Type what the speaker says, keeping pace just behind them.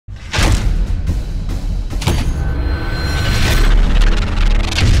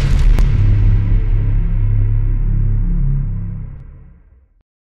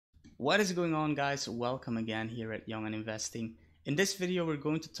What is going on, guys? Welcome again here at Young and Investing. In this video we're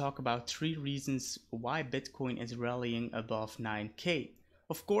going to talk about 3 reasons why Bitcoin is rallying above 9k.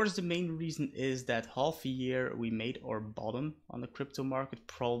 Of course, the main reason is that half a year we made our bottom on the crypto market,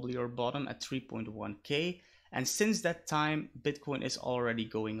 probably our bottom at 3.1k, and since that time Bitcoin is already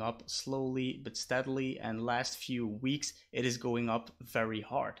going up slowly but steadily, and last few weeks it is going up very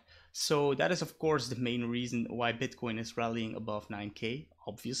hard. So that is of course the main reason why Bitcoin is rallying above 9k,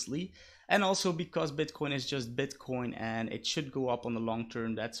 obviously, and also because Bitcoin is just Bitcoin and it should go up on the long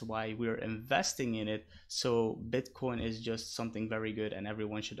term. That's why we're investing in it. So Bitcoin is just something very good and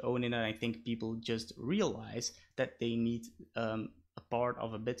everyone should own it, and I think people just realize that they need a part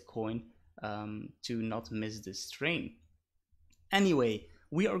of a Bitcoin to not miss this train. Anyway,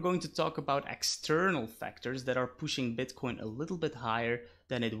 we are going to talk about external factors that are pushing Bitcoin a little bit higher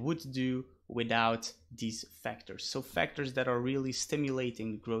than it would do without these factors. So factors that are really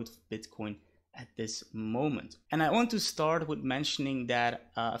stimulating the growth of Bitcoin at this moment. And I want to start with mentioning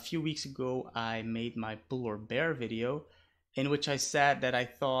that a few weeks ago I made my bull or bear video, in which I said that I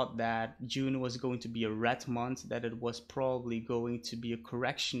thought that June was going to be a red month, that it was probably going to be a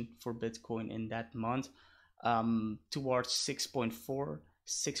correction for Bitcoin in that month towards 6.4,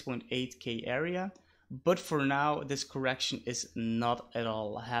 6.8k area. But for now, this correction is not at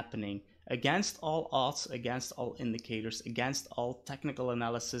all happening. Against all odds, against all indicators, against all technical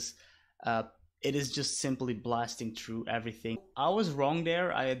analysis, it is just simply blasting through everything. I was wrong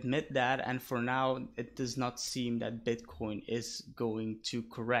there, I admit that, and for now it does not seem that Bitcoin is going to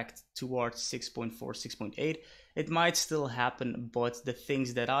correct towards 6.4, 6.8. It might still happen, but the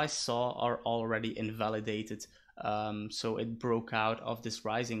things that I saw are already invalidated. So it broke out of this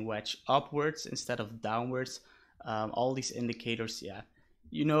rising wedge upwards instead of downwards. All these indicators, yeah,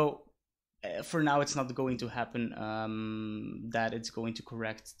 you know, for now it's not going to happen that it's going to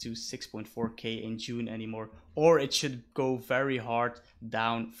correct to 6.4k in June anymore, or it should go very hard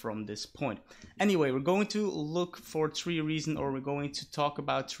down from this point. Anyway, we're going to look for 3 reasons, or we're going to talk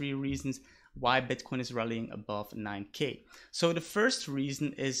about 3 reasons why Bitcoin is rallying above 9k. So the first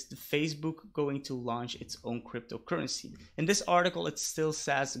reason is the Facebook going to launch its own cryptocurrency. In this article it still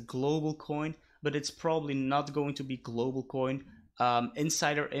says global coin, but it's probably not going to be global coin.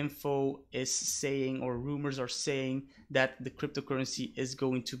 Insider info is saying, or rumors are saying, that the cryptocurrency is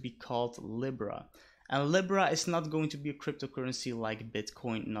going to be called Libra. And Libra is not going to be a cryptocurrency like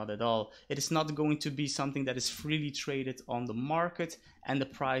Bitcoin, not at all. It is not going to be something that is freely traded on the market and the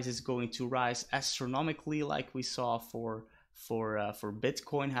price is going to rise astronomically like we saw for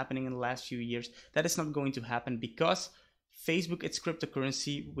Bitcoin happening in the last few years. That is not going to happen because Facebook, its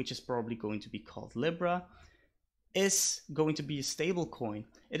cryptocurrency, which is probably going to be called Libra, is going to be a stable coin.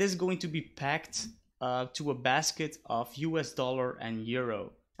 It is going to be packed to a basket of US dollar and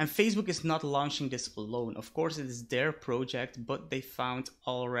euro. And Facebook is not launching this alone. Of course, it is their project, but they found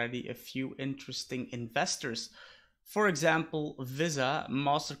already a few interesting investors. For example, Visa,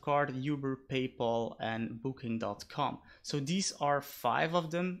 MasterCard, Uber, PayPal, and Booking.com. So these are 5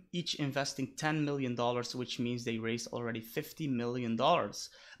 of them, each investing $10 million, which means they raised already $50 million.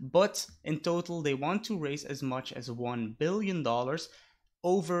 But in total, they want to raise as much as $1 billion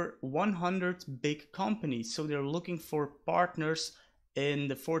over 100 big companies. So they're looking for partners in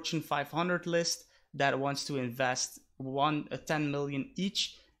the Fortune 500 list that wants to invest 10 million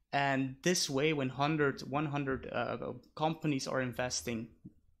each. And this way, when 100 companies are investing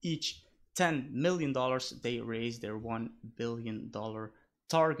each $10 million, they raise their $1 billion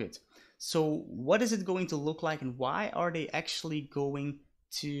target. So what is it going to look like, and why are they actually going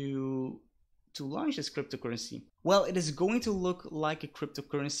to launch this cryptocurrency? Well, it is going to look like a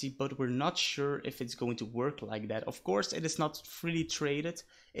cryptocurrency, but we're not sure if it's going to work like that. Of course, it is not freely traded.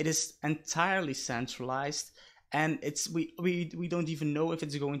 It is entirely centralized. And we don't even know if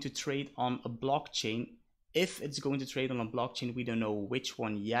it's going to trade on a blockchain. If it's going to trade on a blockchain, we don't know which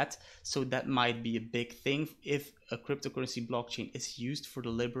one yet. So that might be a big thing if a cryptocurrency blockchain is used for the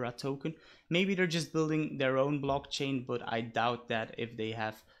Libra token. Maybe they're just building their own blockchain, but I doubt that if they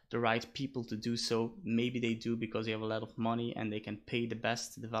have the right people to do so. Maybe they do because they have a lot of money and they can pay the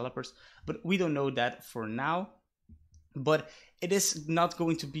best developers. But we don't know that for now. But it is not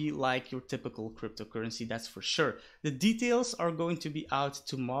going to be like your typical cryptocurrency, that's for sure. The details are going to be out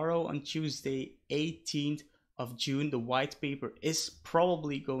tomorrow on Tuesday, 18th of June. The white paper is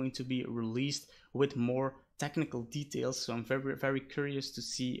probably going to be released with more technical details. So I'm very, very curious to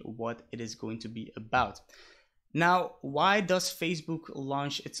see what it is going to be about. Now, why does Facebook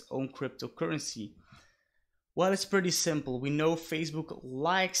launch its own cryptocurrency? Well, it's pretty simple. We know Facebook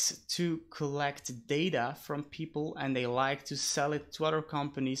likes to collect data from people and they like to sell it to other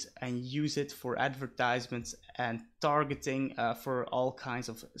companies and use it for advertisements and targeting for all kinds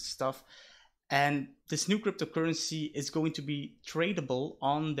of stuff. And this new cryptocurrency is going to be tradable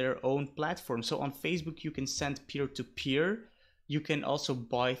on their own platform. So on Facebook, you can send peer-to-peer. You can also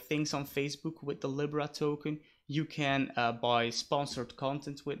buy things on Facebook with the Libra token. You can buy sponsored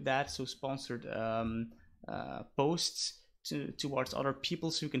content with that, so sponsored posts towards other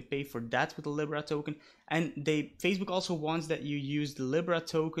people, so you can pay for that with the Libra token. And Facebook also wants that you use the Libra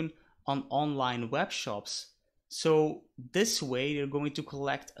token on online web shops. So this way they're going to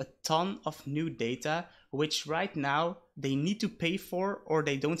collect a ton of new data, which right now they need to pay for or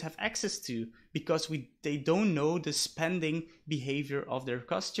they don't have access to, because they don't know the spending behavior of their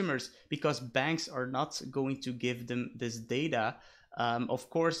customers, because banks are not going to give them this data. Of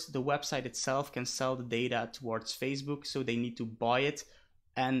course, the website itself can sell the data towards Facebook, so they need to buy it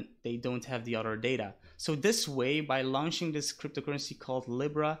and they don't have the other data. So this way, by launching this cryptocurrency called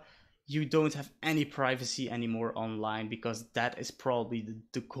Libra, you don't have any privacy anymore online, because that is probably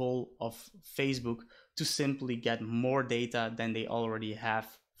the goal of Facebook, to simply get more data than they already have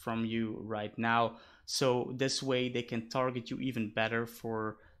from you right now. So this way they can target you even better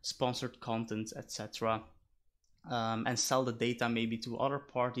for sponsored content, etc. And sell the data maybe to other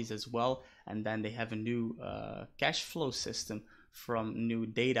parties as well. And then they have a new cash flow system from new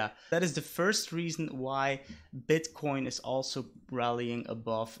data. That is the first reason why Bitcoin is also rallying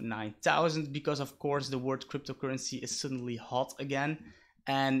above 9,000, because of course the word cryptocurrency is suddenly hot again,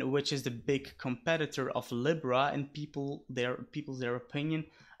 and which is the big competitor of Libra in people's opinion.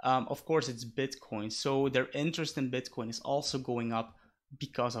 Of course it's Bitcoin, so their interest in Bitcoin is also going up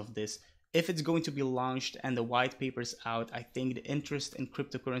because of this. If it's going to be launched and the white paper is out, I think the interest in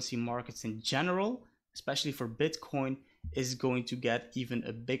cryptocurrency markets in general, especially for Bitcoin, is going to get even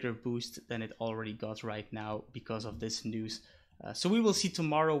a bigger boost than it already got right now because of this news. So we will see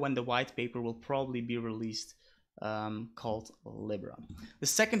tomorrow when the white paper will probably be released, called Libra. The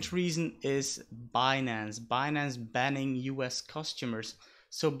second reason is Binance. Binance banning US customers.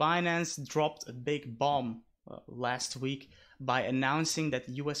 So Binance dropped a big bomb last week by announcing that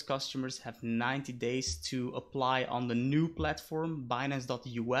US customers have 90 days to apply on the new platform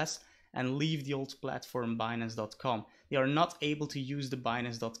Binance.us and leave the old platform Binance.com. They are not able to use the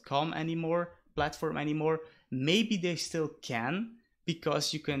Binance.com platform anymore. Maybe they still can,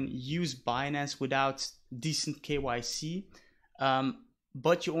 because you can use Binance without decent KYC,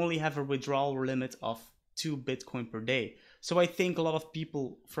 but you only have a withdrawal limit of 2 Bitcoin per day. So I think a lot of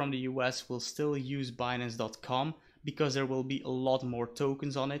people from the US will still use Binance.com, because there will be a lot more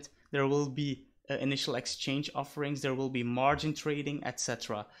tokens on it. There will be initial exchange offerings, there will be margin trading,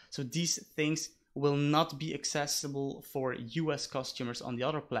 etc. So these things will not be accessible for US customers on the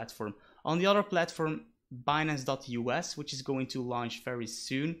other platform. On the other platform, Binance.us, which is going to launch very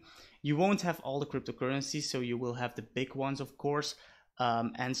soon, you won't have all the cryptocurrencies, so you will have the big ones, of course,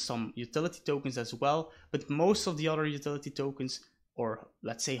 and some utility tokens as well. But most of the other utility tokens, or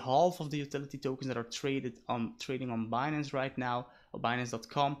let's say half of the utility tokens that are trading on Binance right now, or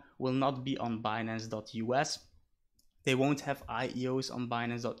Binance.com, will not be on Binance.us. They won't have IEOs on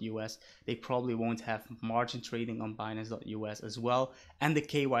Binance.us. They probably won't have margin trading on Binance.us as well. And the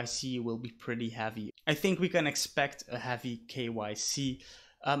KYC will be pretty heavy. I think we can expect a heavy KYC.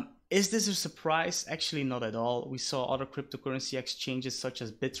 Is this a surprise? Actually, not at all. We saw other cryptocurrency exchanges such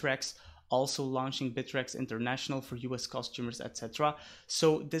as Bittrex also launching Bittrex International for US customers, etc.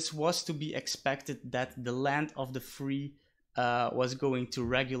 So this was to be expected, that the land of the free was going to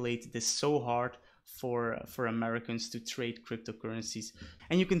regulate this so hard for Americans to trade cryptocurrencies.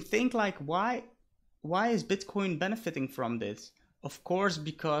 And you can think like, why is Bitcoin benefiting from this? Of course,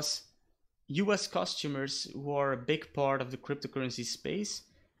 because US customers, who are a big part of the cryptocurrency space,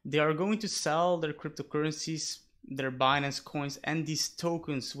 they are going to sell their cryptocurrencies, their Binance coins, and these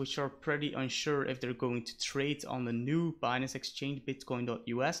tokens, which are pretty unsure if they're going to trade on the new Binance exchange,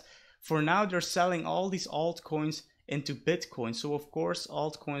 Bitcoin.us. For now, they're selling all these altcoins into Bitcoin. So of course,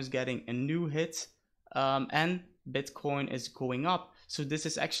 altcoin is getting a new hit, and Bitcoin is going up. So this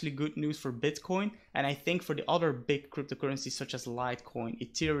is actually good news for Bitcoin, and I think for the other big cryptocurrencies such as Litecoin,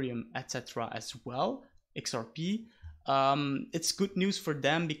 Ethereum, etc. as well, XRP. It's good news for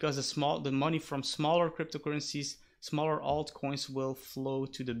them, because the money from smaller cryptocurrencies, smaller altcoins, will flow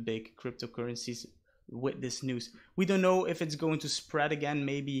to the big cryptocurrencies with this news. We don't know if it's going to spread again.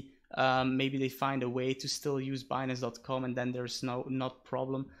 Maybe they find a way to still use Binance.com, and then there's not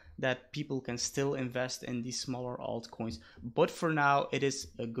problem that people can still invest in these smaller altcoins. But for now, it is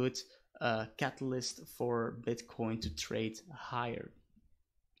a good catalyst for Bitcoin to trade higher.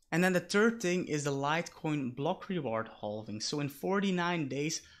 And then the third thing is the Litecoin block reward halving. So in 49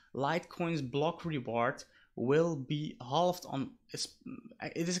 days, Litecoin's block reward will be halved on,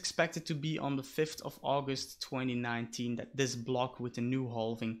 it is expected to be on the 5th of August 2019 that this block with the new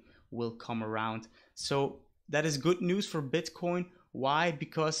halving will come around. So that is good news for Bitcoin. Why?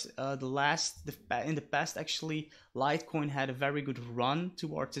 Because in the past actually, Litecoin had a very good run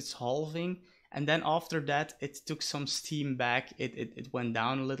towards its halving. And then after that, it took some steam back. It went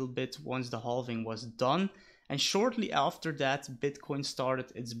down a little bit once the halving was done. And shortly after that, Bitcoin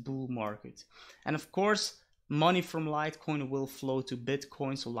started its bull market. And of course, money from Litecoin will flow to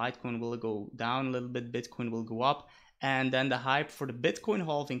Bitcoin. So Litecoin will go down a little bit, Bitcoin will go up. And then the hype for the Bitcoin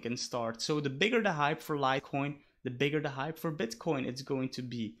halving can start. So the bigger the hype for Litecoin, the bigger the hype for Bitcoin it's going to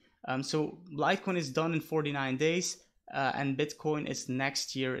be. So Litecoin is done in 49 days. And Bitcoin is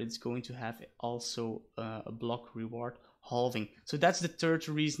next year, it's going to have also a block reward halving. So that's the third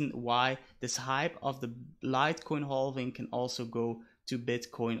reason why this hype of the Litecoin halving can also go to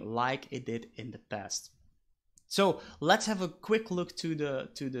Bitcoin like it did in the past. So let's have a quick look to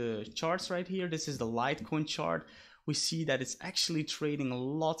the charts right here. This is the Litecoin chart. We see that it's actually trading a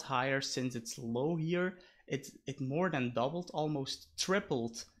lot higher since its low here. It more than doubled, almost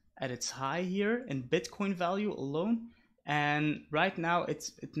tripled at its high here in Bitcoin value alone. And right now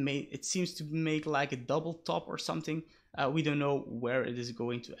it seems to make like a double top or something. We don't know where it is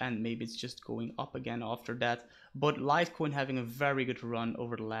going to end. Maybe it's just going up again after that. But Litecoin having a very good run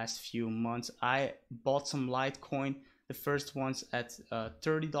over the last few months. I bought some Litecoin. The first one's at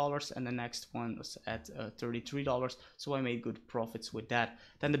 $30 and the next one was at $33. So I made good profits with that.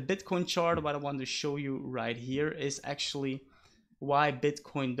 Then the Bitcoin chart, what I want to show you right here is actually why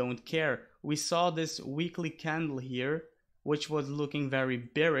Bitcoin don't care. We saw this weekly candle here, which was looking very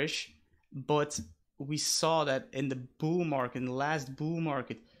bearish, but we saw that in the bull market, in the last bull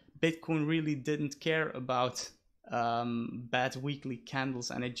market, Bitcoin really didn't care about bad weekly candles,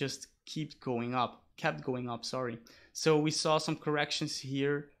 and it just kept going up, sorry. So we saw some corrections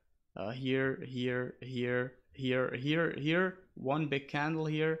here, here, one big candle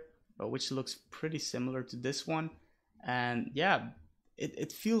here, which looks pretty similar to this one. And yeah,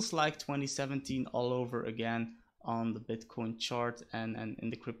 it feels like 2017 all over again on the Bitcoin chart and in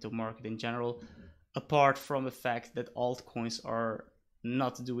the crypto market in general, apart from the fact that altcoins are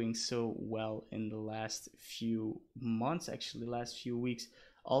not doing so well in the last few months, actually last few weeks.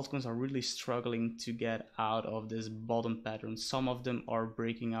 Altcoins are really struggling to get out of this bottom pattern. Some of them are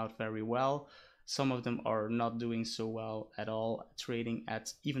breaking out very well. Some of them are not doing so well at all, trading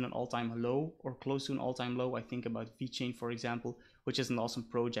at even an all-time low or close to an all-time low. I think about VeChain, for example, which is an awesome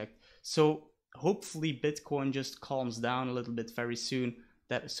project. So hopefully Bitcoin just calms down a little bit very soon,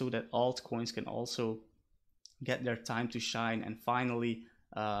 so that altcoins can also get their time to shine and finally,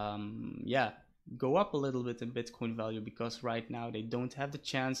 go up a little bit in Bitcoin value, because right now they don't have the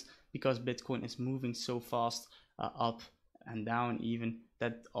chance, because Bitcoin is moving so fast up and down even,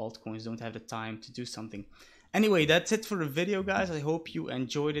 that altcoins don't have the time to do something. Anyway, that's it for the video, guys. I hope you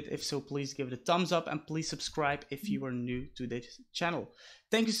enjoyed it. If so, please give it a thumbs up and please subscribe if you are new to this channel.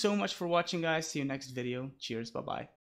 Thank you so much for watching, guys. See you next video. Cheers. Bye-bye.